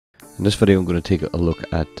In this video I'm going to take a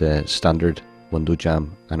look at standard window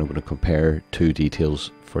jamb, and I'm going to compare two details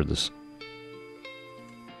for this.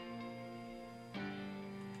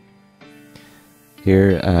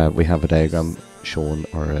 Here we have a diagram showing,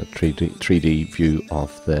 or a 3D view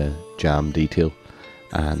of the jamb detail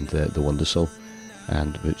and the windowsill,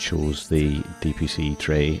 and it shows the DPC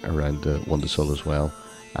tray around the windowsill as well,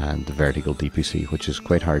 and the vertical DPC, which is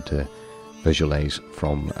quite hard to visualize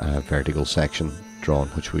from a vertical section drawn,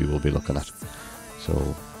 which we will be looking at.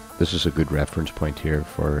 So this is a good reference point here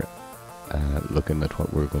for looking at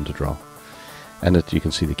what we're going to draw. And you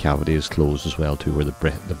can see the cavity is closed as well too, where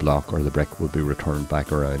the block or the brick would be returned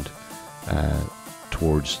back around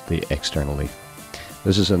towards the external leaf.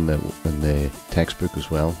 This is in the textbook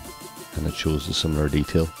as well, and it shows a similar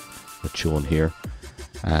detail that's shown here,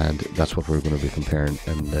 and that's what we're going to be comparing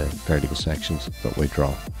in the vertical sections that we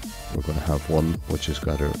draw. We're going to have one which has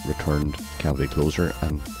got a returned cavity closure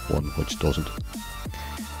and one which doesn't.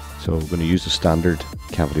 So we're going to use the standard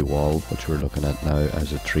cavity wall, which we're looking at now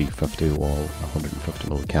as a 350 wall,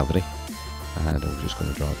 150mm cavity, and I'm just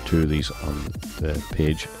going to draw two of these on the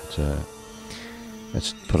page.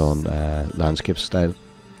 It's put on landscape style,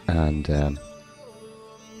 and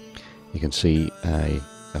you can see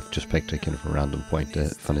I've just picked a kind of a random point to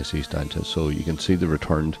finish these down to. So you can see the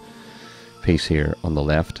returned piece here on the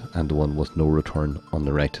left and the one with no return on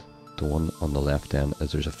the right. The one on the left then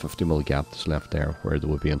is there's a 50mm gap that's left there where there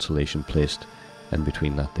would be insulation placed in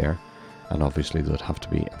between that there, and obviously there would have to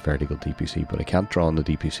be a vertical DPC, but I can't draw on the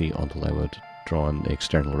DPC until I would draw on the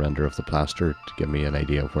external render of the plaster to give me an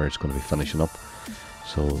idea of where it's going to be finishing up.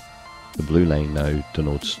 So the blue line now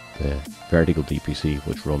denotes the vertical DPC,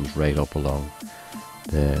 which runs right up along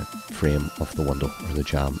the frame of the window, or the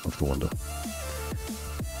jamb of the window.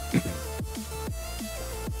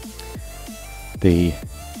 The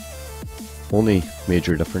only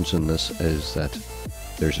major difference in this is that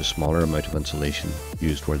there's a smaller amount of insulation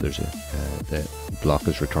used where there's the block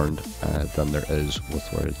is returned than there is with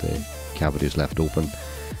where the cavity is left open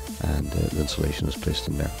and the insulation is placed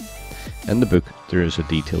in there. In the book there is a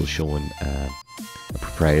detail showing a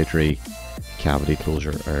proprietary cavity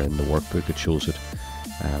closure, or in the workbook it shows it.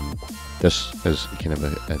 This is kind of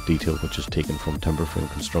a detail which is taken from timber frame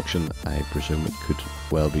construction. I presume it could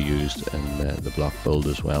well be used in the block build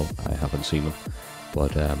as well. I haven't seen them,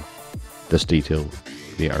 but this detail,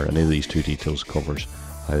 or any of these two details, covers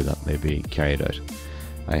how that may be carried out.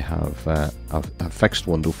 I have a fixed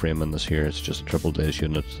window frame in this here. It's just a triple days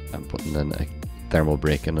unit. I'm putting in a thermal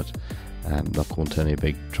break in it. I'm not going to any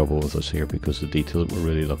big trouble with this here, because the detail that we're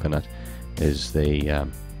really looking at is the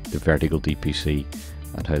vertical DPC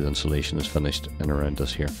and how the insulation is finished in around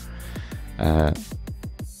us here.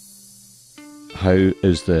 How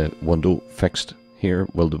is the window fixed here?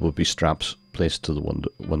 Well, there will be straps placed to the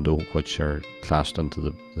window which are clasped into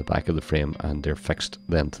the back of the frame, and they're fixed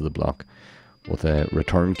then to the block. With a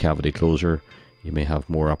return cavity closure, you may have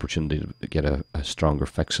more opportunity to get a stronger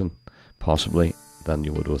fixing, possibly, than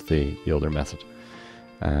you would with the other method,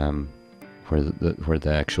 where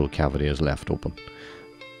the actual cavity is left open.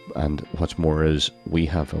 And what's more is we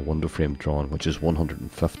have a window frame drawn which is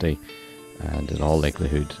 150, and in all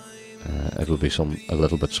likelihood it will be a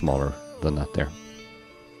little bit smaller than that there.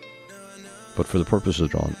 But for the purpose of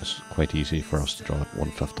drawing, it's quite easy for us to draw at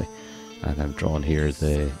 150. And I'm drawing here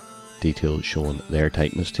the detail showing their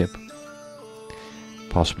tightness tape.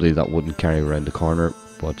 Possibly that wouldn't carry around the corner,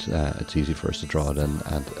 but it's easy for us to draw it in,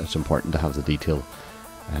 and it's important to have the detail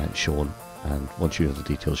shown. And once you have the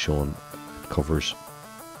detail shown, it covers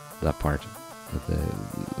that part.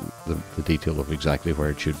 The detail of exactly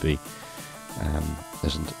where it should be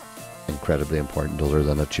isn't incredibly important, other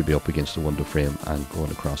than it should be up against the window frame and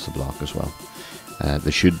going across the block as well.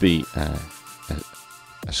 There should be a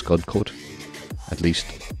scud coat, at least,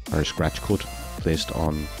 or a scratch coat placed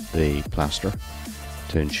on the plaster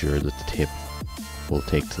to ensure that the tape will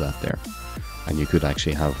take to that there. And you could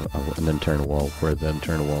actually have an internal wall where the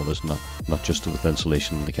internal wall is not just with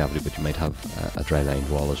insulation in the cavity, but you might have a dry lined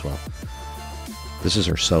wall as well. This is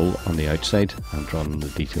our sill on the outside. I'm drawing the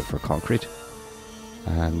detail for concrete,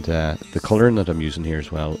 and the colouring that I'm using here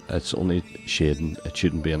as well, it's only shading. It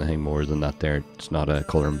shouldn't be anything more than that there. It's not a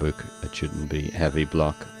colouring book. It shouldn't be heavy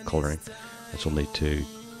block colouring. It's only to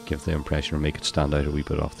give the impression or make it stand out a wee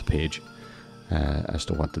bit off the page as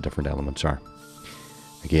to what the different elements are.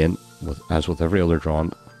 Again, as with every other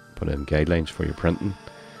drawing, put in guidelines for your printing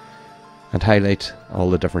and highlight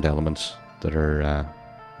all the different elements that are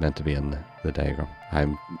meant to be in the diagram.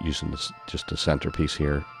 I'm using just a centerpiece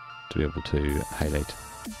here to be able to highlight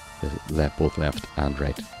both left and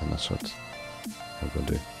right, and that's what I'm going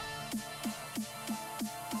to do.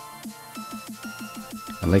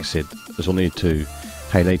 And like I said, it's only to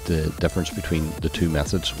highlight the difference between the two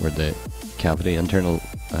methods, where the cavity internal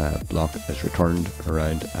block is returned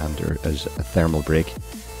around and there is a thermal break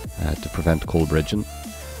to prevent cold bridging,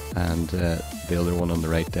 and the other one on the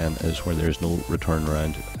right then is where there is no return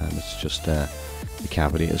around, and it's just the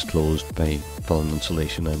cavity is closed by filling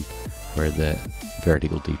insulation in where the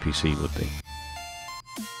vertical DPC would be.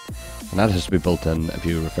 And that has to be built in. If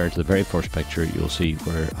you refer to the very first picture, you'll see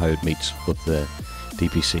how it meets with the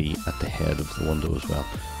DPC at the head of the window as well.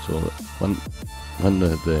 So when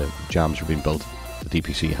the jambs are being built, the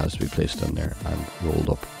DPC has to be placed in there and rolled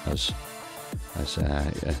up as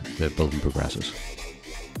the building progresses.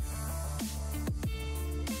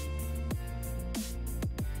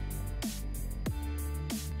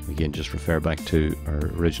 Again, just refer back to our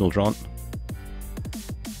original drawing.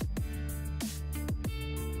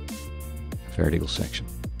 Vertical section.